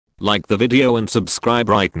Like the video and subscribe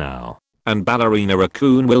right now. And Ballerina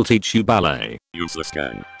Raccoon will teach you ballet. Useless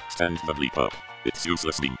gang. Stand the bleep up. It's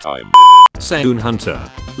useless meme time. Saoon Hunter.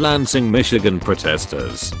 Lansing, Michigan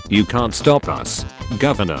protesters. You can't stop us.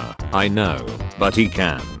 Governor. I know. But he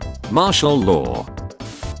can. Martial law.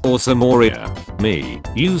 Awesome Aurea. Me.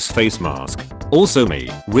 Use face mask. Also me.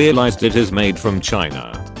 Realized it is made from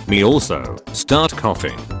China. Me also. Start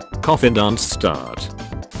coughing. Coffin dance start.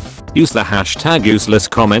 Use the hashtag useless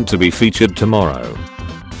comment to be featured tomorrow.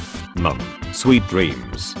 Mum. Sweet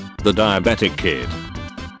dreams. The diabetic kid.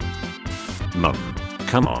 Mum.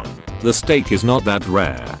 Come on. The steak is not that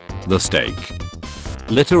rare. The steak.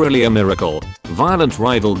 Literally a miracle. Violent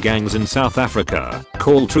rival gangs in South Africa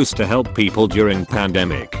call truce to help people during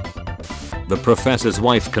pandemic. The professor's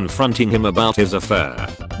wife confronting him about his affair.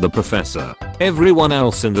 The professor. Everyone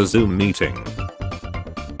else in the Zoom meeting.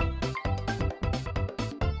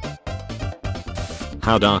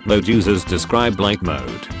 How dark mode users describe light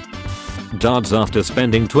mode. Darts after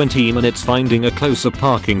spending 20 minutes finding a closer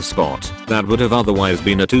parking spot that would have otherwise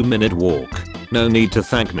been a 2-minute walk. No need to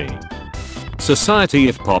thank me. Society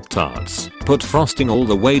of Pop-Tarts. Put frosting all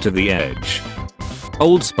the way to the edge.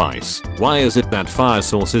 Old Spice. Why is it that fire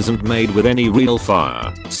sauce isn't made with any real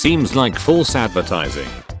fire? Seems like false advertising.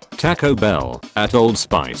 Taco Bell. At Old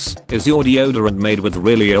Spice. Is your deodorant made with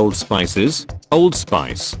really old spices? Old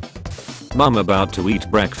Spice. Mum about to eat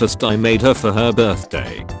breakfast I made her for her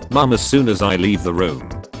birthday. Mum as soon as I leave the room.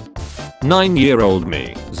 9-year-old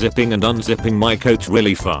me, zipping and unzipping my coat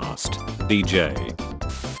really fast. DJ.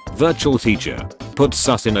 Virtual teacher. Puts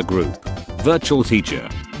us in a group. Virtual teacher.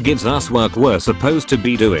 Gives us work we're supposed to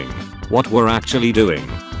be doing. What we're actually doing.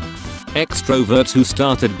 Extroverts who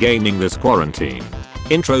started gaming this quarantine.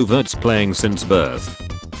 Introverts playing since birth.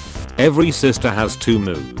 Every sister has 2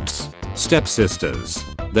 moods. Stepsisters.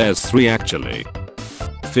 There's 3 actually.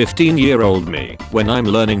 15-year-old me when I'm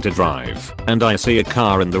learning to drive and I see a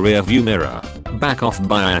car in the rearview mirror. Back off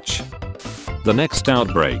biatch. The next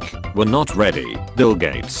outbreak. We're not ready. Bill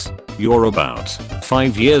Gates. You're about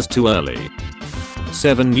 5 years too early.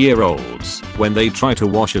 7-year-olds when they try to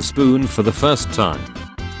wash a spoon for the first time.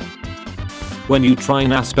 When you try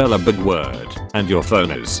and spell a big word and your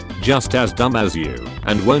phone is just as dumb as you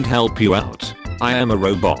and won't help you out. I am a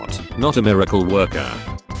robot, not a miracle worker.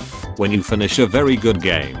 When you finish a very good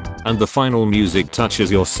game and the final music touches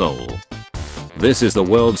your soul. This is the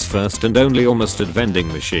world's first and only almost vending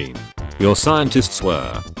machine. Your scientists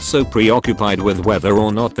were so preoccupied with whether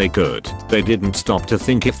or not they could, they didn't stop to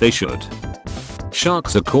think if they should.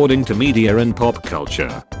 Sharks according to media and pop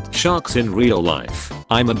culture. Sharks in real life.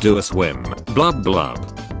 I'ma do a swim. Blub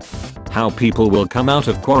blub. How people will come out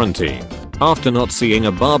of quarantine after not seeing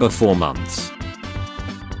a barber for months.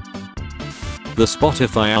 The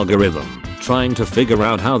Spotify algorithm, trying to figure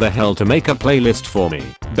out how the hell to make a playlist for me,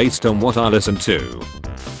 based on what I listen to.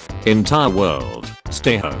 Entire world,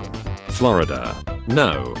 stay home. Florida.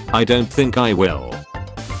 No, I don't think I will.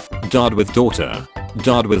 Dad with daughter.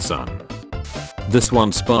 Dad with son. This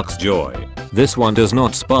one sparks joy. This one does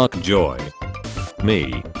not spark joy.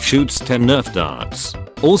 Me, shoots 10 Nerf darts.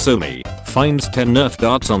 Also me, finds 10 Nerf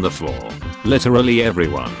darts on the floor. Literally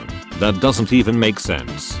everyone. That doesn't even make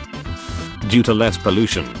sense. Due to less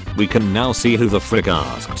pollution, we can now see who the frick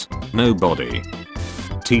asked. Nobody.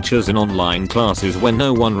 Teachers in online classes when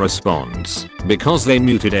no one responds because they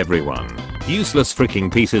muted everyone. Useless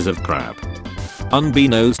freaking pieces of crap.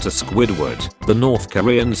 Unbeknownst to Squidward, the North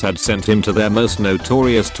Koreans had sent him to their most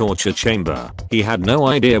notorious torture chamber. He had no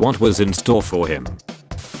idea what was in store for him.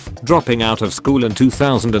 Dropping out of school in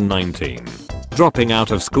 2019. Dropping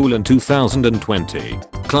out of school in 2020.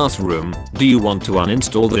 Classroom, do you want to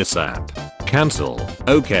uninstall this app? Cancel.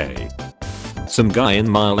 Okay. Some guy in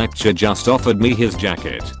my lecture just offered me his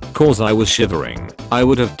jacket, cause I was shivering. I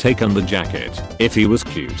would have taken the jacket if he was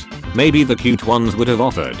cute. Maybe the cute ones would have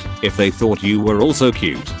offered if they thought you were also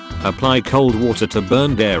cute. Apply cold water to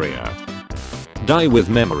burned area. Die with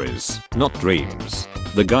memories, not dreams.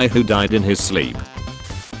 The guy who died in his sleep.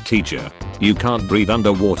 Teacher. You can't breathe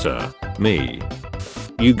underwater. Me.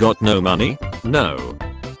 You got no money? No.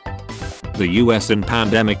 The US in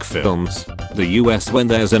pandemic films. The US when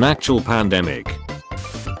there's an actual pandemic.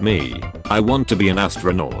 Me. I want to be an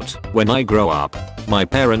astronaut when I grow up. My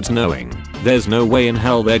parents knowing there's no way in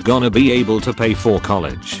hell they're gonna be able to pay for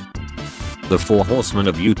college. The 4 horsemen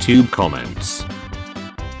of YouTube comments.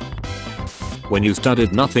 When you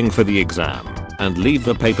studied nothing for the exam and leave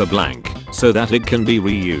the paper blank so that it can be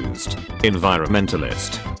reused.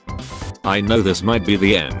 Environmentalist. I know this might be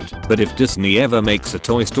the end, but if Disney ever makes a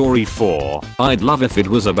Toy Story 4, I'd love if it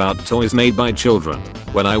was about toys made by children.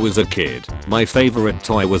 When I was a kid, my favorite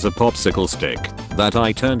toy was a popsicle stick that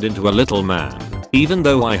I turned into a little man. Even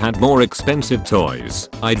though I had more expensive toys,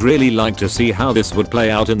 I'd really like to see how this would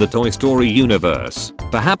play out in the Toy Story universe.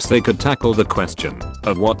 Perhaps they could tackle the question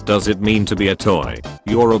of what does it mean to be a toy.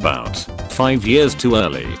 You're about 5 years too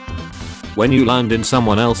early. When you land in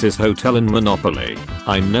someone else's hotel in Monopoly,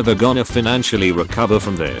 I'm never gonna financially recover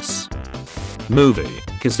from this. Movie,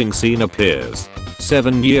 kissing scene appears.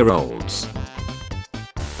 7-year-olds.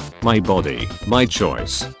 My body, my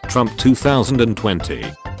choice. Trump 2020.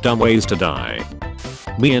 Dumb ways to die.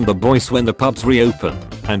 Me and the boys when the pubs reopen,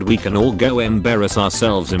 and we can all go embarrass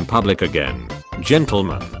ourselves in public again.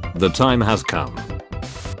 Gentlemen, the time has come.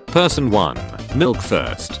 Person 1, milk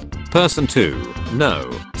first. Person 2, no,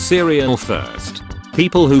 cereal first.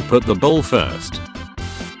 People who put the bowl first.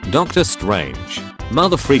 Doctor Strange.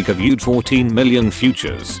 Mother freaka viewed 14 million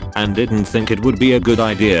futures and didn't think it would be a good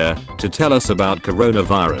idea to tell us about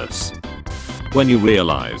coronavirus. When you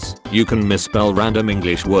realize you can misspell random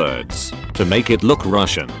English words to make it look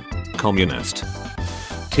Russian. Communist.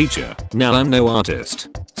 Teacher. Now I'm no artist.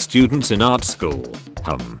 Students in art school.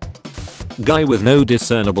 Guy with no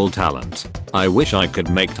discernible talent. I wish I could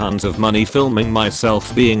make tons of money filming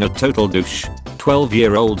myself being a total douche.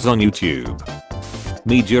 12-year-olds on YouTube.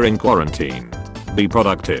 Me during quarantine. Be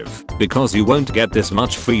productive, because you won't get this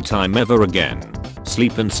much free time ever again.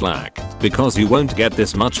 Sleep and slack, because you won't get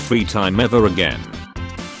this much free time ever again.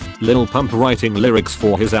 Lil Pump writing lyrics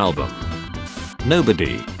for his album.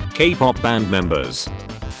 Nobody. K-pop band members.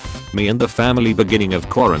 Me and the family beginning of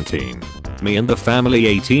quarantine. Me and the family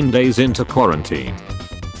 18 days into quarantine.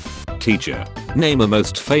 Teacher. Name a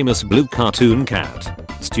most famous blue cartoon cat.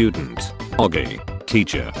 Student. Oggy.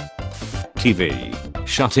 Teacher. TV.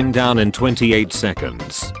 Shutting down in 28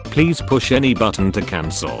 seconds. Please push any button to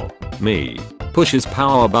cancel. Me. Pushes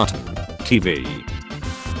power button. TV.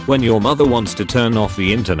 When your mother wants to turn off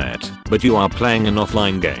the internet, but you are playing an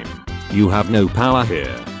offline game. You have no power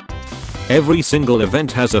here. Every single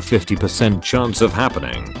event has a 50% chance of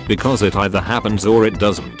happening because it either happens or it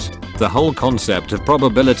doesn't. The whole concept of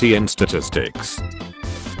probability and statistics.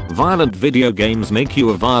 Violent video games make you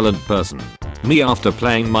a violent person. Me after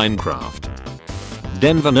playing Minecraft.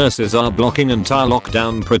 Denver nurses are blocking entire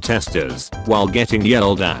lockdown protesters while getting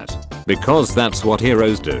yelled at. Because that's what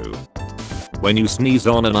heroes do. When you sneeze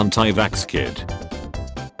on an anti-vax kid.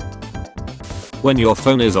 When your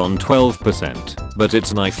phone is on 12%, but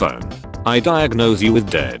it's an iPhone. I diagnose you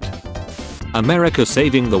with dead. America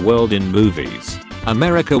saving the world in movies.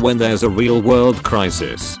 America when there's a real world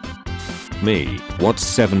crisis. Me, what's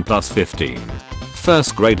 7 plus 15?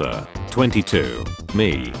 First grader, 22.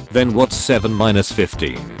 Me, then what's 7 minus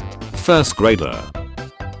 15? First grader.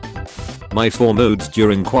 My 4 moods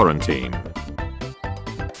during quarantine.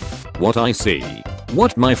 What I see.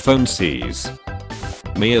 What my phone sees.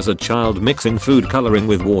 Me as a child mixing food coloring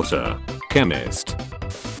with water. Chemist.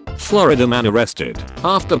 Florida man arrested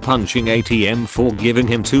after punching ATM for giving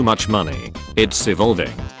him too much money. It's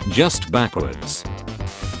evolving, just backwards.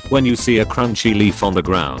 When you see a crunchy leaf on the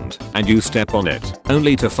ground and you step on it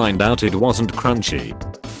only to find out it wasn't crunchy.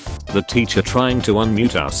 The teacher trying to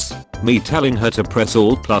unmute us. Me telling her to press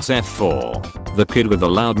Alt plus F4. The kid with a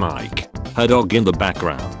loud mic. Her dog in the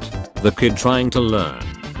background. The kid trying to learn.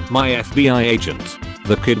 My FBI agent.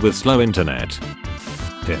 The kid with slow internet.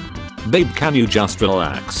 Him. Babe, can you just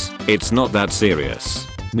relax? It's not that serious.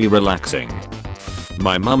 Me relaxing.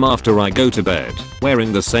 My mum after I go to bed,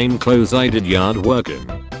 wearing the same clothes I did yard work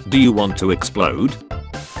in. Do you want to explode?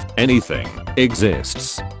 Anything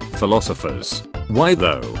exists. Philosophers. Why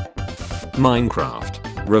though?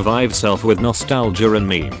 Minecraft. Revive self with nostalgia and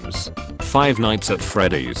memes. Five Nights at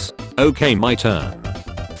Freddy's. Okay, my turn.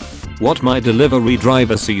 What my delivery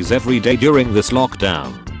driver sees every day during this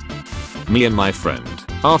lockdown. Me and my friend.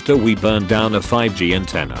 After we burned down a 5G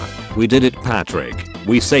antenna. We did it, Patrick.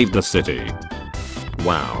 We saved the city.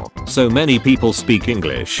 Wow, so many people speak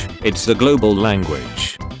English. It's a global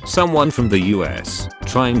language. Someone from the US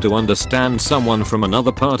trying to understand someone from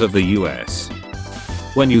another part of the US.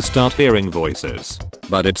 When you start hearing voices,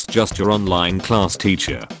 but it's just your online class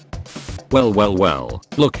teacher. Well,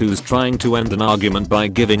 look who's trying to end an argument by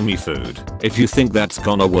giving me food. If you think that's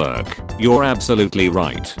gonna work, you're absolutely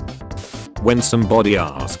right. When somebody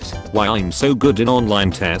asked why I'm so good in online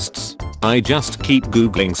tests, I just keep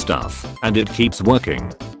googling stuff and it keeps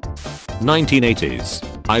working. 1980s.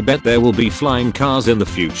 I bet there will be flying cars in the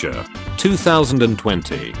future.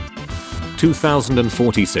 2020.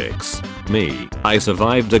 2046. Me. I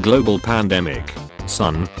survived a global pandemic.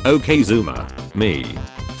 Son, okay Zoomer, me.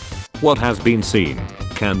 What has been seen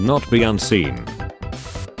cannot be unseen.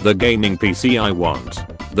 The gaming PC I want.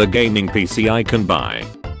 The gaming PC I can buy.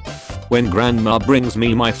 When grandma brings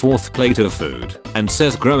me my 4th plate of food and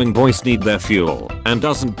says growing boys need their fuel and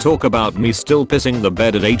doesn't talk about me still pissing the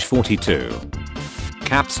bed at age 42.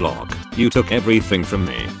 Caps lock, you took everything from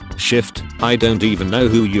me. Shift, I don't even know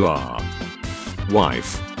who you are.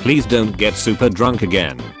 Wife, please don't get super drunk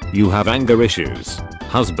again. You have anger issues.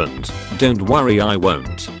 Husband, don't worry I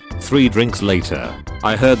won't. 3 drinks later,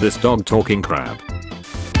 I heard this dog talking crap.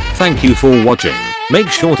 Thank you for watching. Make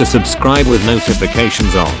sure to subscribe with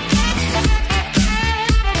notifications on.